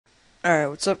Alright,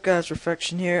 what's up guys,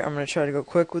 Reflection here. I'm going to try to go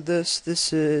quick with this.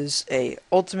 This is a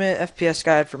ultimate FPS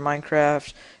guide for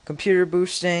Minecraft, computer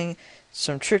boosting,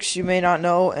 some tricks you may not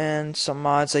know, and some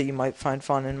mods that you might find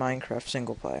fun in Minecraft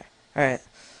single player. Alright,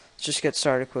 let's just get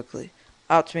started quickly.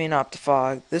 Optimine,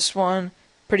 Optifog. This one,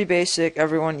 pretty basic,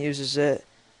 everyone uses it.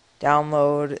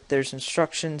 Download, there's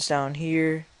instructions down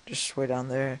here, just way down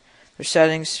there. There's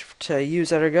settings to use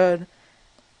that are good.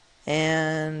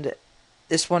 And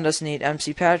this one doesn't need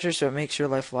MC Patcher, so it makes your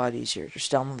life a lot easier. Just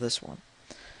download this one.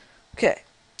 Okay,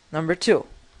 number 2,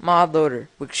 Mod Loader,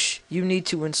 which you need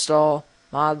to install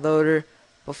Mod Loader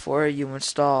before you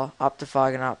install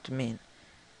Optifog and Optimine.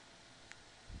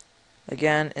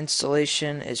 Again,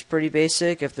 installation is pretty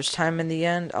basic. If there's time in the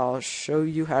end, I'll show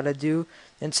you how to do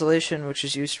installation, which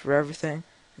is used for everything.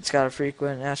 It's got a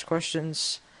frequent asked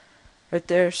questions right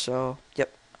there, so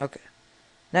yep, okay.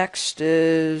 Next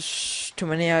is too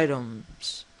many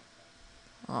items.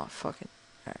 Oh, fucking.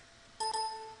 Alright.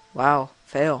 Wow,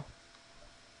 fail.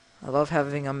 I love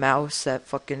having a mouse that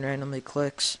fucking randomly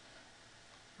clicks.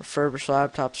 Refurbished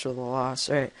laptops for the loss.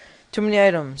 Alright, too many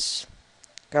items.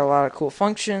 Got a lot of cool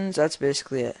functions. That's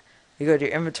basically it. You go to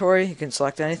your inventory, you can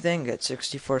select anything, get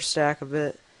 64 stack of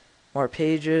it. More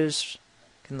pages.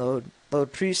 You can load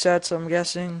presets, I'm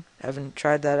guessing. Haven't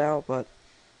tried that out, but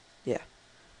yeah.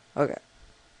 Okay.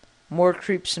 More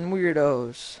creeps and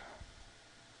weirdos.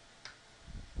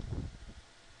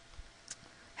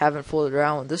 Haven't fooled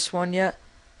around with this one yet,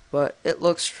 but it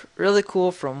looks really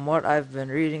cool from what I've been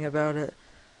reading about it.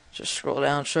 Just scroll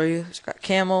down and show you. It's got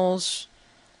camels,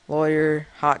 lawyer,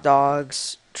 hot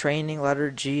dogs, training, letter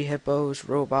G, hippos,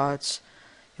 robots,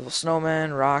 evil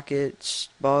snowmen, rockets,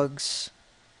 bugs,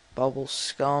 bubbles,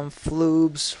 scum,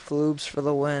 floobs for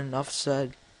the win, enough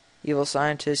said. Evil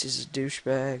scientist, he's a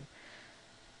douchebag.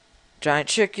 Giant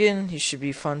chicken, he should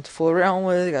be fun to fool around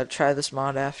with. Gotta try this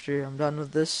mod after I'm done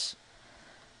with this.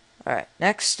 Alright,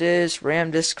 next is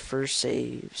RAMDISK for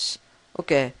saves.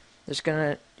 Okay, you're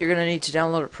gonna need to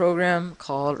download a program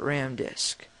called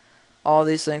RAMDISK. All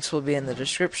these links will be in the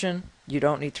description. You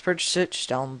don't need to purchase it, just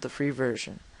download the free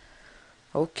version.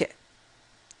 Okay,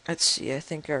 let's see, I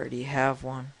think I already have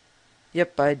one.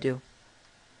 Yep, I do.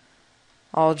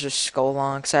 I'll just go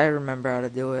along because I remember how to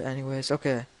do it anyways.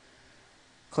 Okay.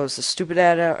 Close the stupid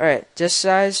ad out. Alright, disk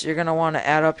size, you're going to want to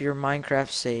add up your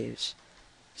Minecraft saves.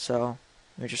 So,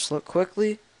 let me just look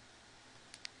quickly.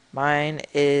 Mine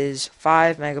is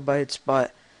 5 megabytes,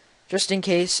 but just in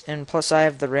case, and plus I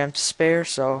have the RAM to spare,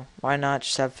 so why not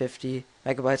just have 50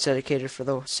 megabytes dedicated for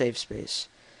the save space.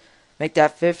 Make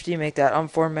that 50, make that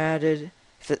unformatted.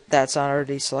 If that's not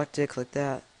already selected, click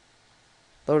that.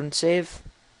 Load and save.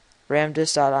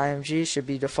 ramdisk.img should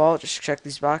be default, just check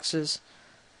these boxes.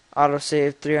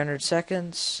 Autosave 300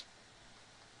 seconds,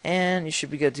 and you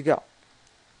should be good to go.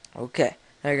 Okay,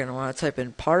 now you're going to want to type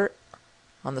in part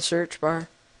on the search bar.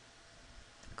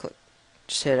 Click,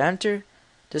 just hit enter.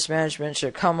 Disk management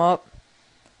should come up.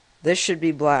 This should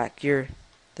be black. The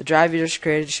drive you just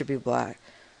created should be black.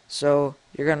 So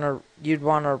you'd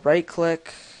want to right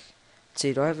click. Let's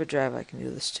see, do I have a drive I can do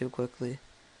this too quickly?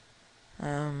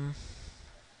 I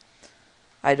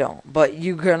don't, but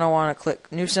you're going to want to click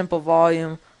new simple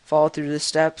volume. Follow through the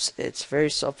steps. It's very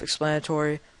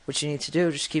self-explanatory. What you need to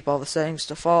do, just keep all the settings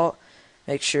default.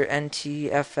 Make sure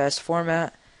NTFS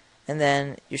format, and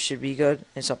then you should be good,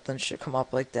 and something should come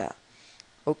up like that.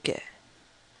 Okay.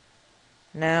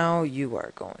 Now you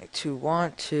are going to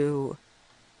want to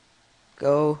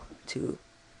go to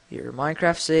your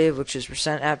Minecraft save, which is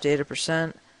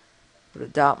 %appdata%. Go to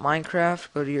 .minecraft.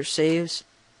 Go to your saves.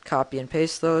 Copy and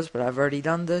paste those, but I've already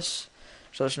done this,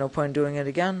 so there's no point in doing it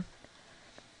again.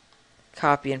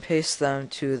 Copy and paste them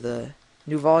to the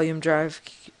new volume drive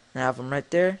and have them right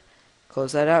there.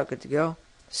 Close that out, good to go.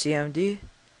 CMD,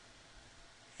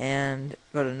 and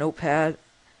go to NOTEPAD.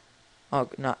 Oh,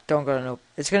 no, don't go to Notepad.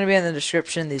 It's going to be in the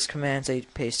description, these commands I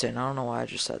paste in. I don't know why I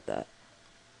just said that.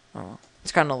 Oh,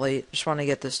 it's kind of late. Just want to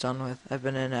get this done with. I've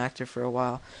been inactive for a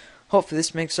while. Hopefully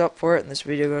this makes up for it and this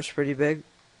video goes pretty big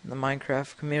in the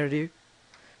Minecraft community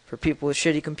for people with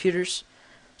shitty computers.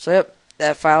 So yep,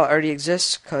 that file already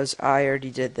exists because I already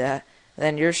did that. And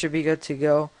then yours should be good to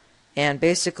go. And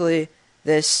basically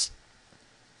this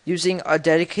using a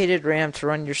dedicated RAM to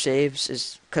run your saves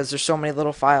is because there's so many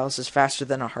little files is faster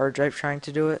than a hard drive trying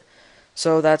to do it.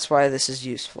 So that's why this is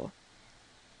useful.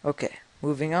 Okay,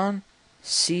 moving on.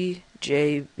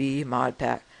 CJB mod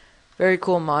pack. Very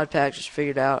cool mod pack, just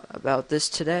figured out about this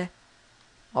today.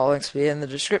 All links will be in the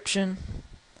description.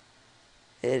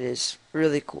 It is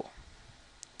really cool.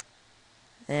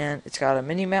 And it's got a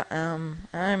mini map.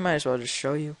 I might as well just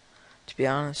show you, to be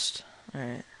honest.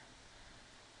 Alright.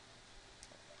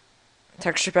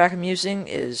 texture pack I'm using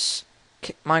is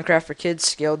Minecraft for Kids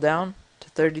scaled down to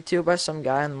 32 by some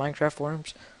guy in the Minecraft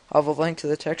forums. I'll have a link to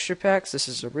the texture packs. This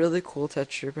is a really cool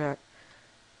texture pack.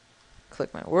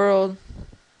 Click my world.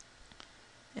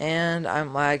 And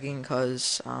I'm lagging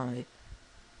because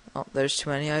there's too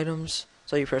many items.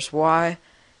 So you press Y,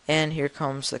 and here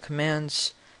comes the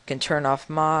commands. You can turn off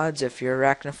mods if you're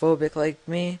arachnophobic like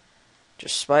me.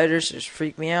 Just spiders just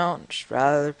freak me out. Just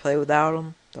rather play without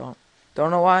them.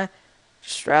 Don't know why.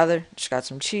 Just got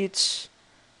some cheats,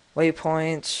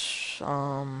 waypoints.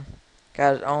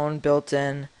 Got its own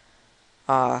built-in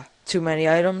too many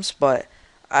items, but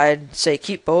I'd say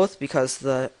keep both because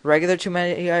the regular too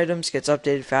many items gets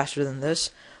updated faster than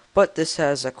this. But this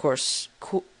has, of course,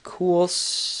 cool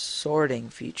sorting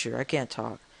feature. I can't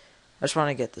talk. I just want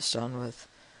to get this done with.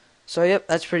 So yep,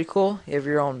 that's pretty cool. You have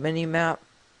your own mini map.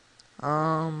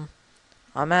 I'm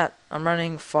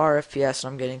running 4 FPS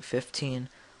and I'm getting 15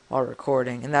 while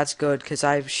recording, and that's good because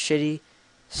I have shitty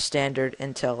standard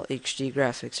Intel HD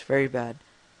graphics. Very bad.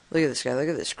 Look at this guy. Look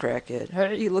at this crackhead.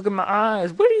 Hey, look at my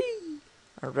eyes. Whee!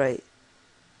 Alright.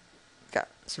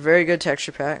 It's a very good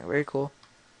texture pack. Very cool.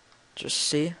 Just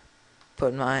see.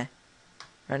 Put my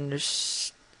render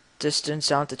distance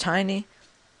down to tiny.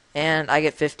 And I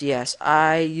get 50s.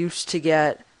 I used to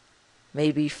get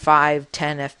maybe 5-10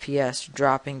 FPS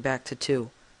dropping back to 2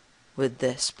 with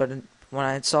this. But when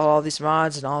I install all these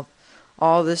mods and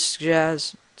all this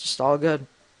jazz, just all good.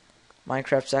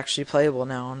 Minecraft's actually playable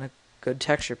now on a good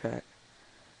texture pack.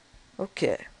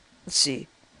 Okay. Let's see.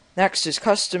 Next is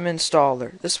custom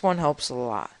installer. This one helps a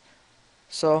lot.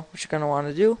 So what you're going to want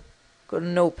to do, go to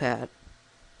Notepad.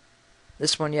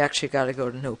 This one you actually got to go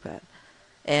to Notepad.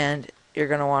 And you're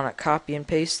going to want to copy and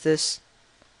paste this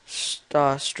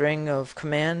string of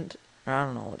command. I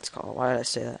don't know what it's called. Why did I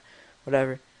say that?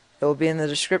 Whatever. It will be in the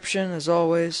description as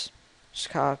always.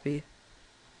 Just copy.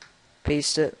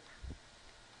 Paste it.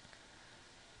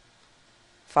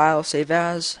 File, save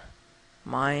as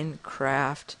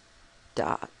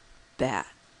MINECRAFT.BAT.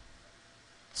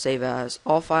 Save as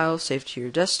all files, save to your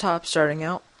desktop starting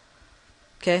out.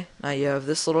 Okay, now you have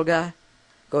this little guy.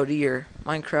 Go to your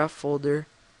Minecraft folder.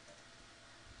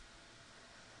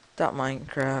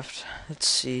 .minecraft. Let's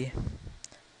see.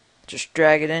 Just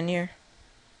drag it in here.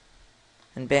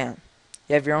 And bam.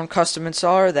 You have your own custom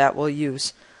installer that will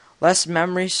use less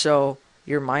memory, so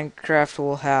your Minecraft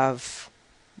will have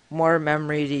more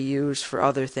memory to use for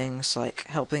other things like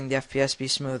helping the FPS be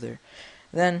smoother.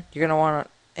 Then you're going to want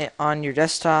it on your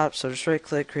desktop, so just right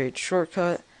click, create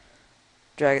shortcut,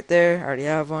 drag it there. I already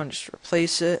have one, just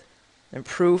replace it. And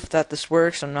proof that this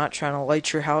works. I'm not trying to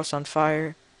light your house on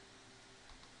fire.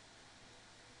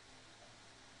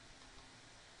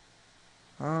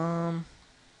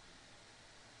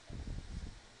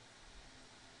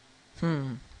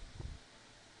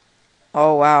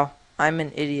 Oh wow, I'm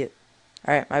an idiot.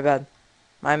 Alright, my bad.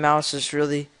 My mouse is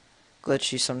really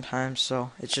glitchy sometimes,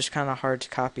 so it's just kind of hard to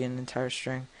copy an entire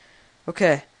string.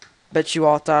 Okay, bet you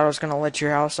all thought I was going to light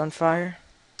your house on fire.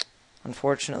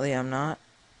 Unfortunately, I'm not.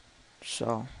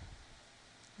 So,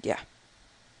 yeah.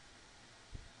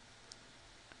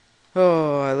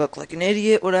 Oh, I look like an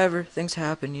idiot, whatever. Things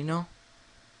happen, you know?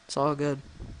 It's all good.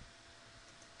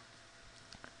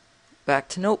 Back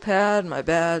to Notepad, my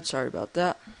bad, sorry about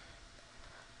that.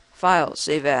 File,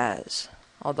 save as,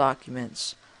 all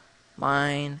documents,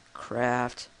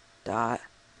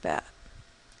 minecraft.bat.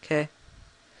 Okay,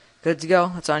 good to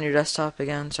go. It's on your desktop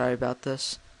again. Sorry about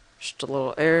this. Just a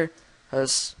little error,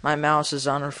 because my mouse is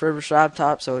on a refurbished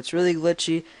laptop, so it's really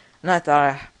glitchy, and I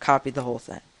thought I copied the whole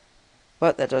thing.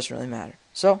 But that doesn't really matter.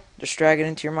 So, just drag it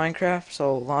into your Minecraft,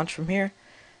 so launch from here.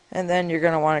 And then you're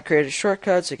going to want to create a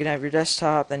shortcut so you can have your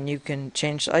desktop, and you can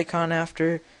change the icon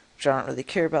after, which I don't really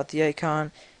care about the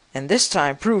icon. And this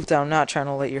time, prove that I'm not trying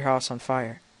to light your house on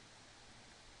fire.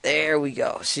 There we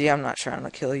go. See, I'm not trying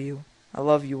to kill you. I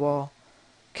love you all.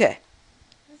 Okay.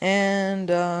 And,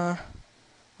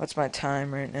 what's my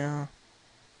time right now?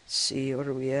 Let's see, what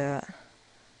are we at?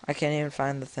 I can't even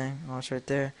find the thing. Oh, it's right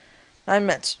there. 9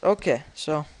 minutes. Okay,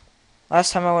 so,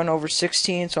 last time I went over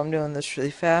 16, so I'm doing this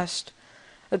really fast.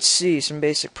 Let's see, some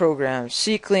basic programs.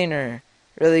 CCleaner.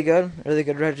 Really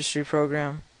good registry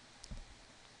program.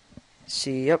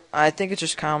 See, yep, I think it's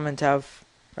just common to have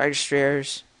registry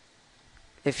errors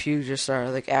if you just are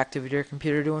like active with your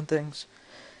computer doing things.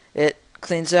 It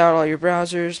cleans out all your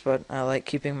browsers, but I like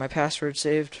keeping my password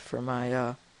saved for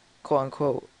my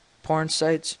quote-unquote porn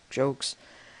sites, jokes.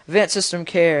 Advanced System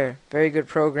Care, very good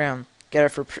program. Get it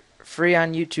for free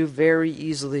on YouTube very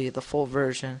easily, the full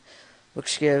version,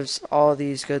 which gives all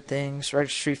these good things: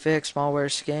 registry fix,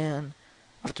 malware scan,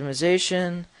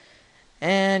 optimization,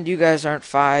 And you guys aren't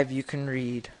 5, you can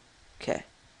read. Okay.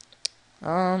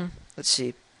 Let's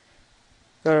see.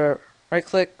 Go to right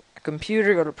click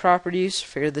computer, go to properties,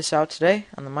 figured this out today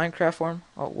on the Minecraft forum.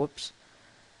 Oh, whoops.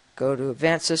 Go to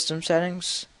advanced system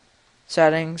settings,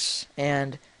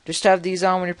 and just have these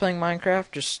on when you're playing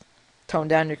Minecraft. Just tone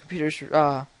down your computer's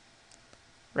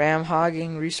RAM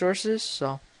hogging resources,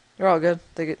 so you're all good.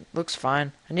 I think it looks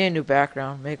fine. I need a new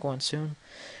background, make one soon.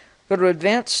 Go to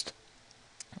advanced.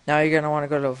 Now you're going to want to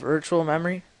go to virtual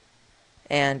memory,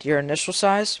 and your initial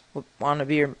size will want to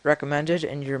be recommended,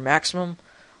 and your maximum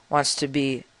wants to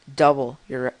be double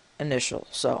your initial,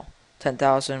 so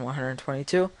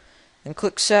 10,122. And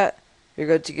click set. You're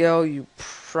good to go. You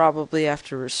probably have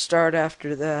to restart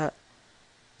after that.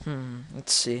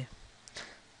 Let's see.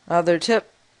 Other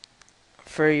tip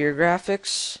for your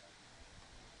graphics,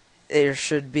 there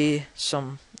should be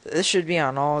some. This should be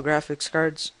on all graphics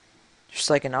cards,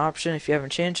 just like an option if you haven't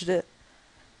changed it.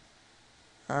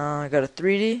 I got a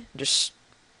 3D. Just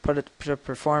put a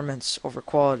performance over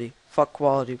quality. Fuck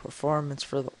quality, performance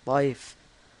for life.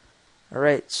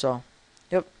 Alright, so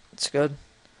yep, it's good.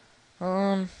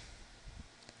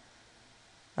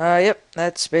 Yep,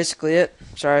 that's basically it.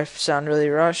 Sorry if I sound really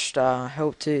rushed. I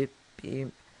hope to be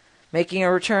making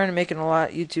a return, making a lot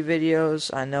of YouTube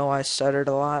videos. I know I stuttered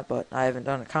a lot, but I haven't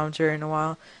done a commentary in a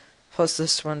while. Plus,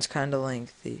 this one's kind of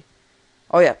lengthy.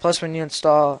 Oh yeah, plus when you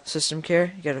install System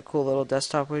Care, you get a cool little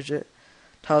desktop widget.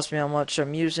 Tells me how much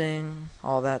I'm using,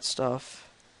 all that stuff.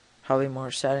 Probably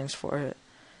more settings for it.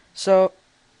 So,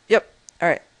 yep,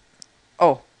 alright.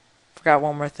 Oh, forgot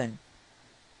one more thing.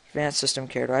 Advanced System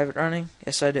Care. Do I have it running?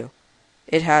 Yes, I do.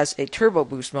 It has a turbo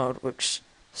boost mode, which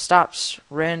stops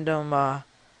random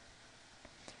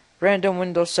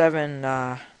Windows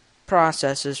 7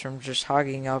 processes from just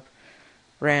hogging up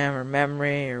RAM or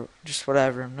memory or just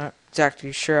whatever. I'm not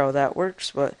exactly sure how that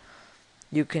works, but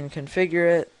you can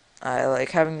configure it. I like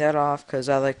having that off because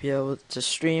I like being able to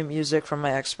stream music from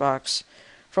my Xbox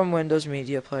from Windows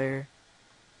Media Player.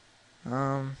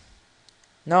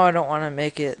 No, I don't want to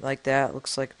make it like that. It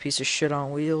looks like a piece of shit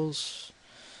on wheels.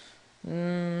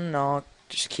 No,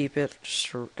 just keep it.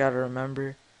 Just gotta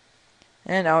remember.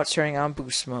 And now it's turning on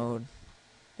boost mode.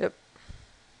 Yep.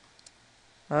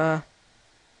 I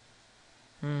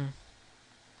don't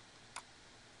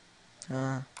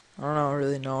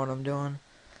really know what I'm doing.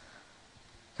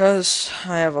 Because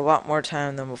I have a lot more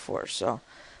time than before, so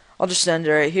I'll just end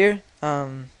it right here.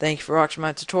 Thank you for watching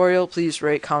my tutorial. Please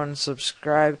rate, comment, and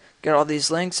subscribe. Get all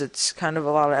these links. It's kind of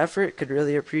a lot of effort. Could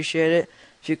really appreciate it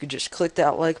if you could just click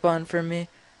that like button for me.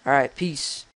 Alright, peace.